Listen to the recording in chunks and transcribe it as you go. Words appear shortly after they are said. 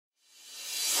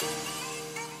Hi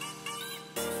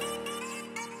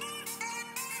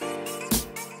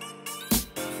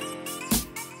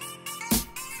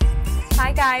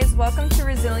guys, welcome to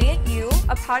Resilient You,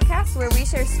 a podcast where we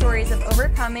share stories of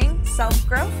overcoming,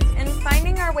 self-growth, and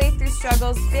finding our way through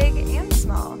struggles big and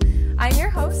small. I'm your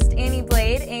host, Annie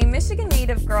Blade, a Michigan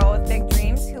native girl with big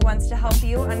dreams who wants to help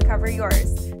you uncover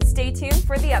yours. Stay tuned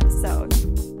for the episode.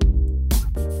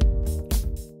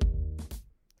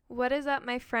 What is up,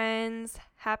 my friends?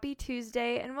 Happy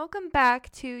Tuesday, and welcome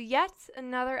back to yet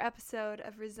another episode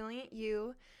of Resilient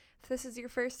You. If this is your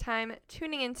first time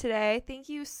tuning in today, thank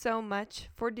you so much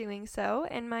for doing so.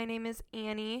 And my name is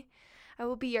Annie. I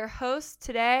will be your host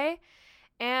today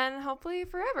and hopefully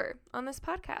forever on this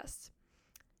podcast.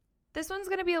 This one's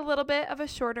going to be a little bit of a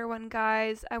shorter one,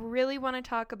 guys. I really want to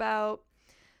talk about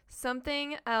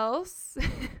something else,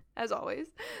 as always,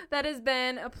 that has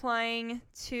been applying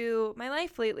to my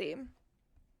life lately.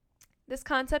 This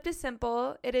concept is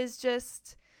simple. It is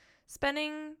just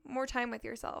spending more time with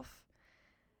yourself.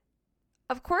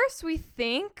 Of course, we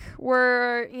think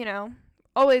we're,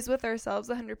 always with ourselves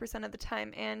 100% of the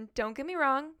time. And don't get me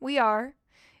wrong, we are.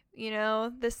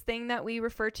 This thing that we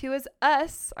refer to as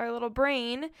us, our little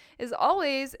brain, is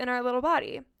always in our little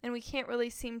body. And we can't really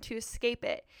seem to escape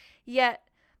it. Yet,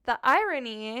 the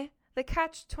irony, the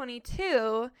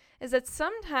catch-22, is that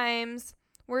sometimes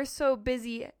we're so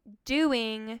busy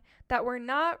doing that we're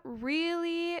not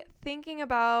really thinking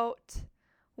about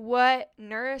what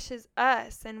nourishes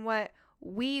us and what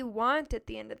we want at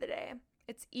the end of the day.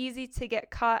 It's easy to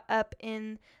get caught up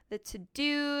in the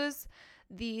to-dos,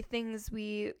 the things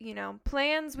we,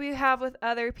 plans we have with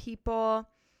other people,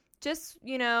 just,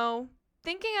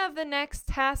 thinking of the next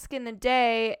task in the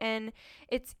day, and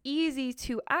it's easy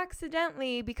to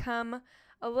accidentally become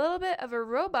a little bit of a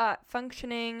robot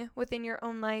functioning within your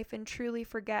own life and truly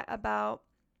forget about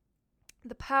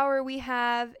the power we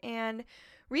have and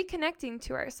reconnecting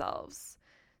to ourselves.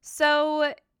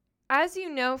 So, as you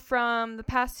know from the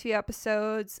past few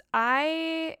episodes,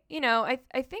 I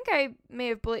think I may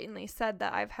have blatantly said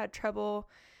that I've had trouble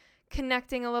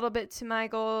connecting a little bit to my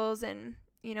goals and,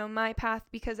 my path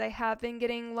because I have been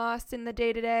getting lost in the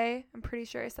day-to-day. I'm pretty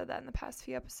sure I said that in the past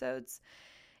few episodes.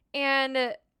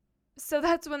 And so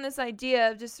that's when this idea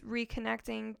of just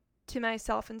reconnecting to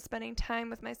myself and spending time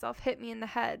with myself hit me in the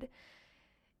head.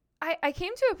 I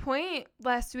came to a point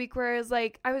last week where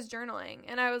I was journaling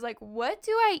and I was like, what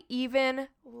do I even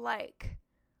like?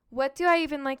 What do I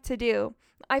even like to do?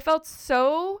 I felt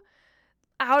so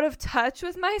out of touch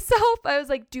with myself. I was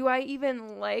like, do I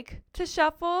even like to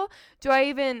shuffle? Do I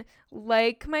even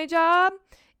like my job?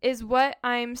 Is what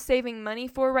I'm saving money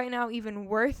for right now even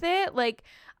worth it?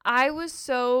 I was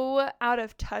so out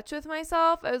of touch with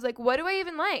myself. I was like, what do I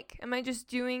even like? Am I just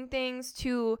doing things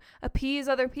to appease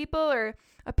other people or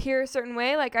appear a certain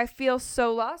way? I feel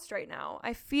so lost right now.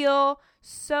 I feel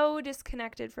so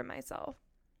disconnected from myself.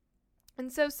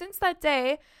 And so since that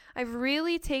day, I've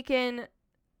really taken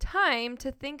time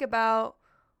to think about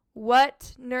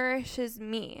what nourishes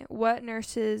me, what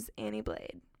nourishes Annie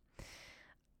Blade.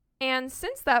 And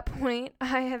since that point,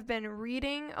 I have been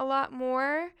reading a lot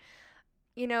more.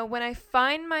 When I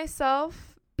find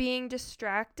myself being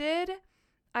distracted,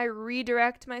 I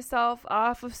redirect myself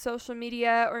off of social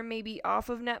media or maybe off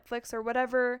of Netflix or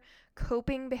whatever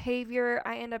coping behavior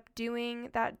I end up doing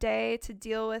that day to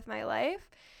deal with my life.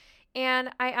 And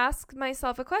I ask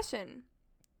myself a question.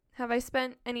 Have I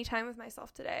spent any time with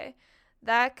myself today?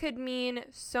 That could mean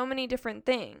so many different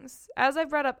things. As I've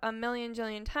brought up a million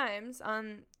jillion times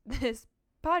on this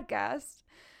podcast,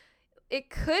 it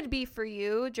could be for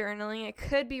you journaling, it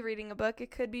could be reading a book,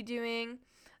 it could be doing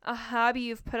a hobby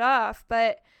you've put off,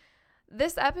 but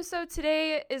this episode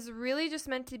today is really just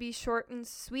meant to be short and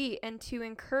sweet and to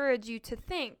encourage you to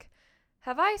think,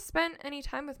 have I spent any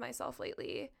time with myself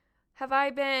lately? Have I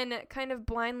been kind of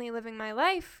blindly living my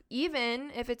life,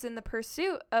 even if it's in the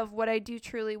pursuit of what I do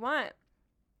truly want?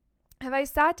 Have I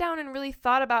sat down and really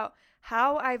thought about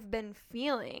how I've been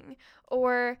feeling?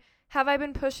 Or have I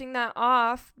been pushing that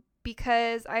off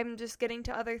because I'm just getting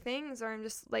to other things, or I'm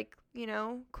just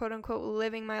quote unquote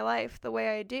living my life the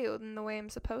way I do and the way I'm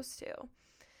supposed to?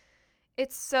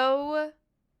 It's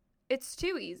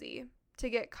too easy to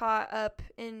get caught up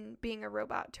in being a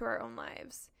robot to our own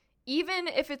lives. Even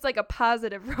if it's a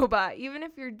positive robot, even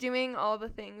if you're doing all the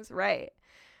things right.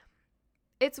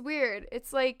 It's weird.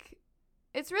 It's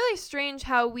really strange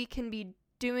how we can be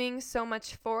doing so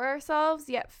much for ourselves,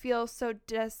 yet feel so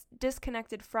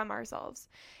disconnected from ourselves.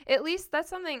 At least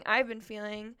that's something I've been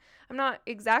feeling. I'm not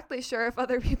exactly sure if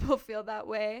other people feel that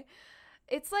way.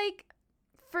 It's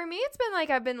for me, it's been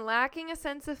I've been lacking a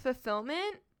sense of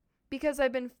fulfillment because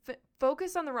I've been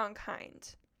focused on the wrong kind.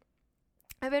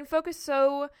 I've been focused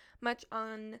so much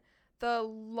on the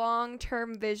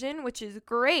long-term vision, which is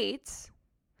great,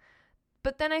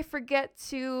 but then I forget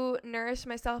to nourish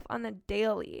myself on the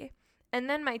daily. And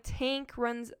then my tank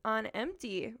runs on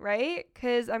empty, right?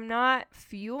 Because I'm not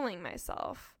fueling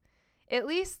myself. At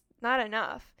least not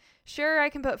enough. Sure, I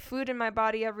can put food in my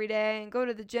body every day and go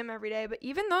to the gym every day, but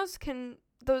even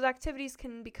those activities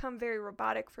can become very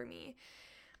robotic for me.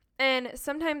 And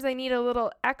sometimes I need a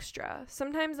little extra.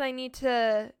 Sometimes I need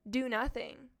to do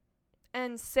nothing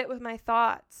and sit with my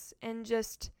thoughts and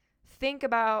just think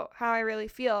about how I really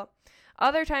feel.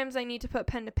 Other times I need to put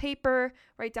pen to paper,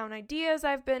 write down ideas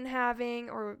I've been having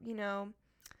or,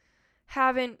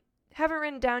 haven't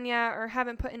written down yet or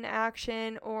haven't put into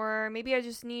action, or maybe I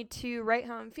just need to write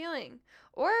how I'm feeling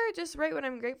or just write what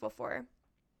I'm grateful for.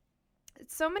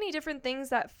 It's so many different things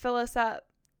that fill us up.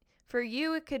 For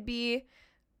you, it could be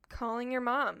calling your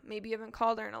mom. Maybe you haven't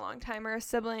called her in a long time, or a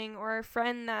sibling or a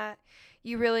friend that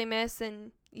you really miss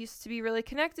and used to be really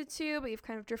connected to, but you've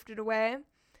kind of drifted away.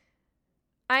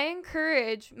 I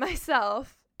encourage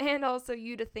myself and also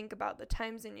you to think about the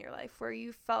times in your life where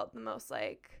you felt the most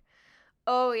like,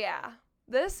 oh yeah,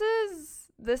 this is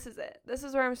it. This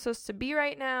is where I'm supposed to be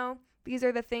right now. These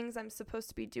are the things I'm supposed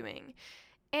to be doing.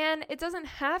 And it doesn't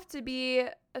have to be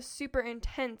a super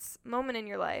intense moment in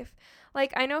your life.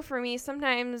 Like, I know for me,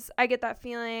 sometimes I get that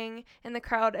feeling in the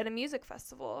crowd at a music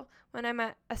festival when I'm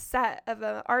at a set of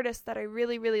an artist that I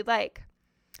really, really like.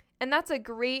 And that's a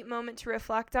great moment to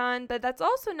reflect on, but that's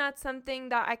also not something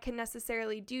that I can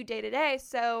necessarily do day to day.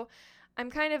 So I've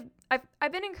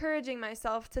been encouraging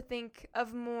myself to think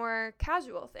of more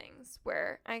casual things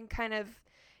where I kind of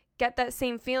get that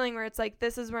same feeling where it's like,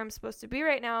 this is where I'm supposed to be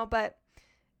right now, but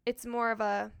it's more of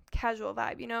a casual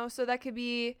vibe, So that could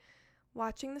be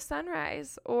watching the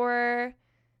sunrise or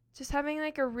just having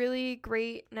like a really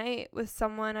great night with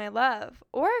someone I love.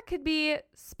 Or it could be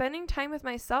spending time with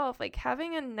myself, like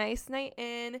having a nice night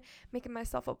in, making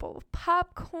myself a bowl of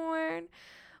popcorn,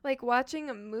 like watching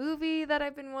a movie that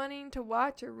I've been wanting to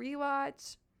watch or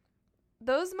rewatch.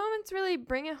 Those moments really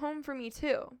bring it home for me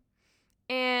too.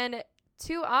 And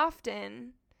too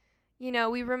often,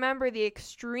 we remember the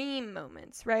extreme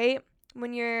moments, right?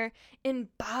 When you're in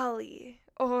Bali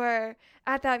or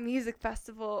at that music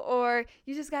festival or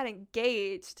you just got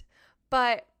engaged.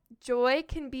 But joy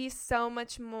can be so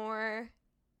much more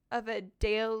of a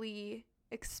daily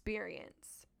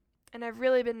experience. And I've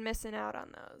really been missing out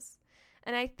on those.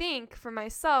 And I think for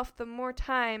myself, the more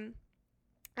time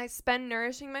I spend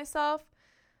nourishing myself,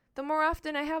 the more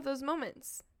often I have those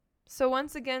moments. So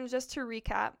once again, just to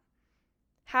recap,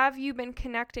 have you been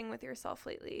connecting with yourself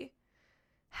lately?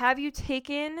 Have you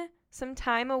taken some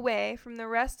time away from the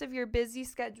rest of your busy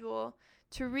schedule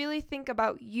to really think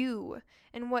about you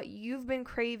and what you've been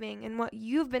craving and what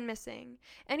you've been missing,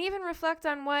 and even reflect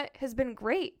on what has been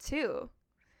great too?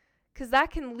 Because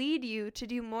that can lead you to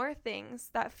do more things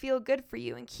that feel good for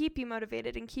you and keep you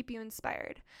motivated and keep you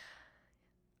inspired.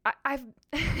 I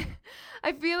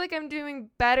feel like I'm doing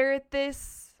better at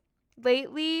this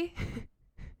lately.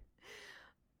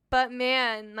 But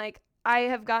man, like I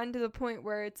have gotten to the point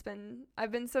where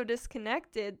I've been so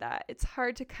disconnected that it's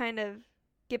hard to kind of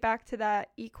get back to that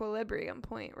equilibrium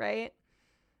point, right?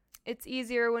 It's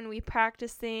easier when we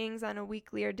practice things on a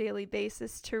weekly or daily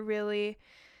basis to really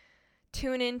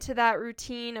tune into that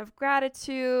routine of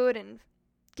gratitude and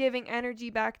giving energy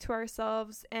back to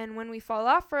ourselves. And when we fall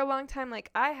off for a long time, like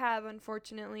I have,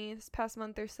 unfortunately, this past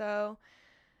month or so,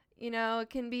 it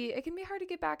can be hard to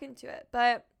get back into it.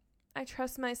 But I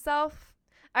trust myself.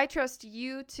 I trust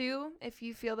you too, if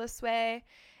you feel this way.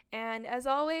 And as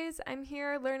always, I'm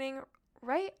here learning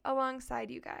right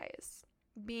alongside you guys,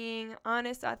 being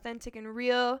honest, authentic, and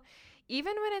real,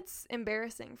 even when it's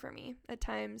embarrassing for me at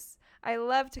times. I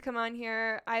love to come on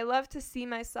here. I love to see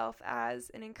myself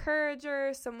as an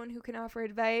encourager, someone who can offer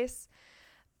advice.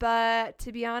 But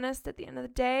to be honest, at the end of the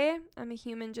day, I'm a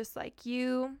human just like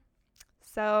you.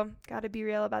 So, gotta be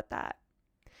real about that.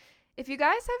 If you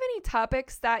guys have any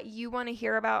topics that you want to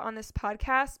hear about on this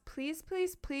podcast, please,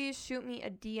 please, please shoot me a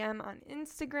DM on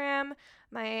Instagram.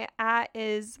 My @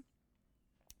 is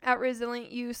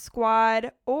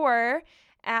 @ResilientYouSquad or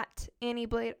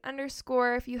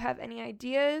 @AnnieBlade_ if you have any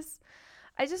ideas.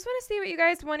 I just want to see what you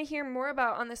guys want to hear more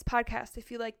about on this podcast. If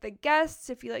you like the guests,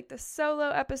 if you like the solo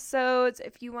episodes,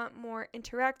 if you want more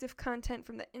interactive content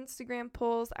from the Instagram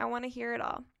polls, I want to hear it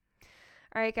all.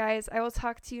 All right, guys, I will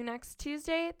talk to you next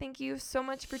Tuesday. Thank you so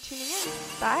much for tuning in.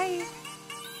 Bye.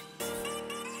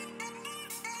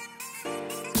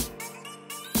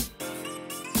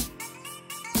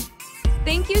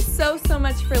 Thank you so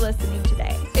much for listening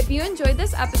today. If you enjoyed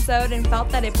this episode and felt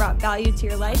that it brought value to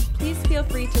your life, please feel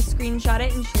free to screenshot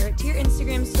it and share it to your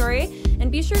Instagram story.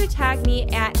 And be sure to tag me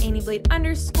at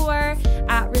AnnieBlade_,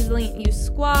 at Resilient You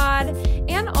Squad,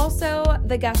 and also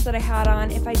the guest that I had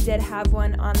on, if I did have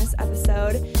one on this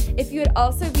episode. If you would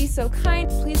also be so kind,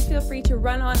 please feel free to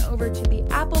run on over to the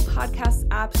Apple Podcasts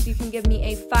app so you can give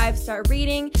me a 5-star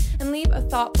rating and leave a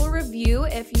thoughtful review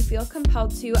if you feel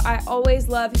compelled to. I always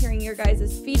love hearing your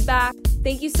guys' feedback.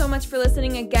 Thank you so much for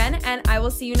listening again, and I will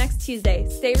see you next Tuesday.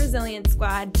 Stay resilient,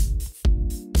 squad.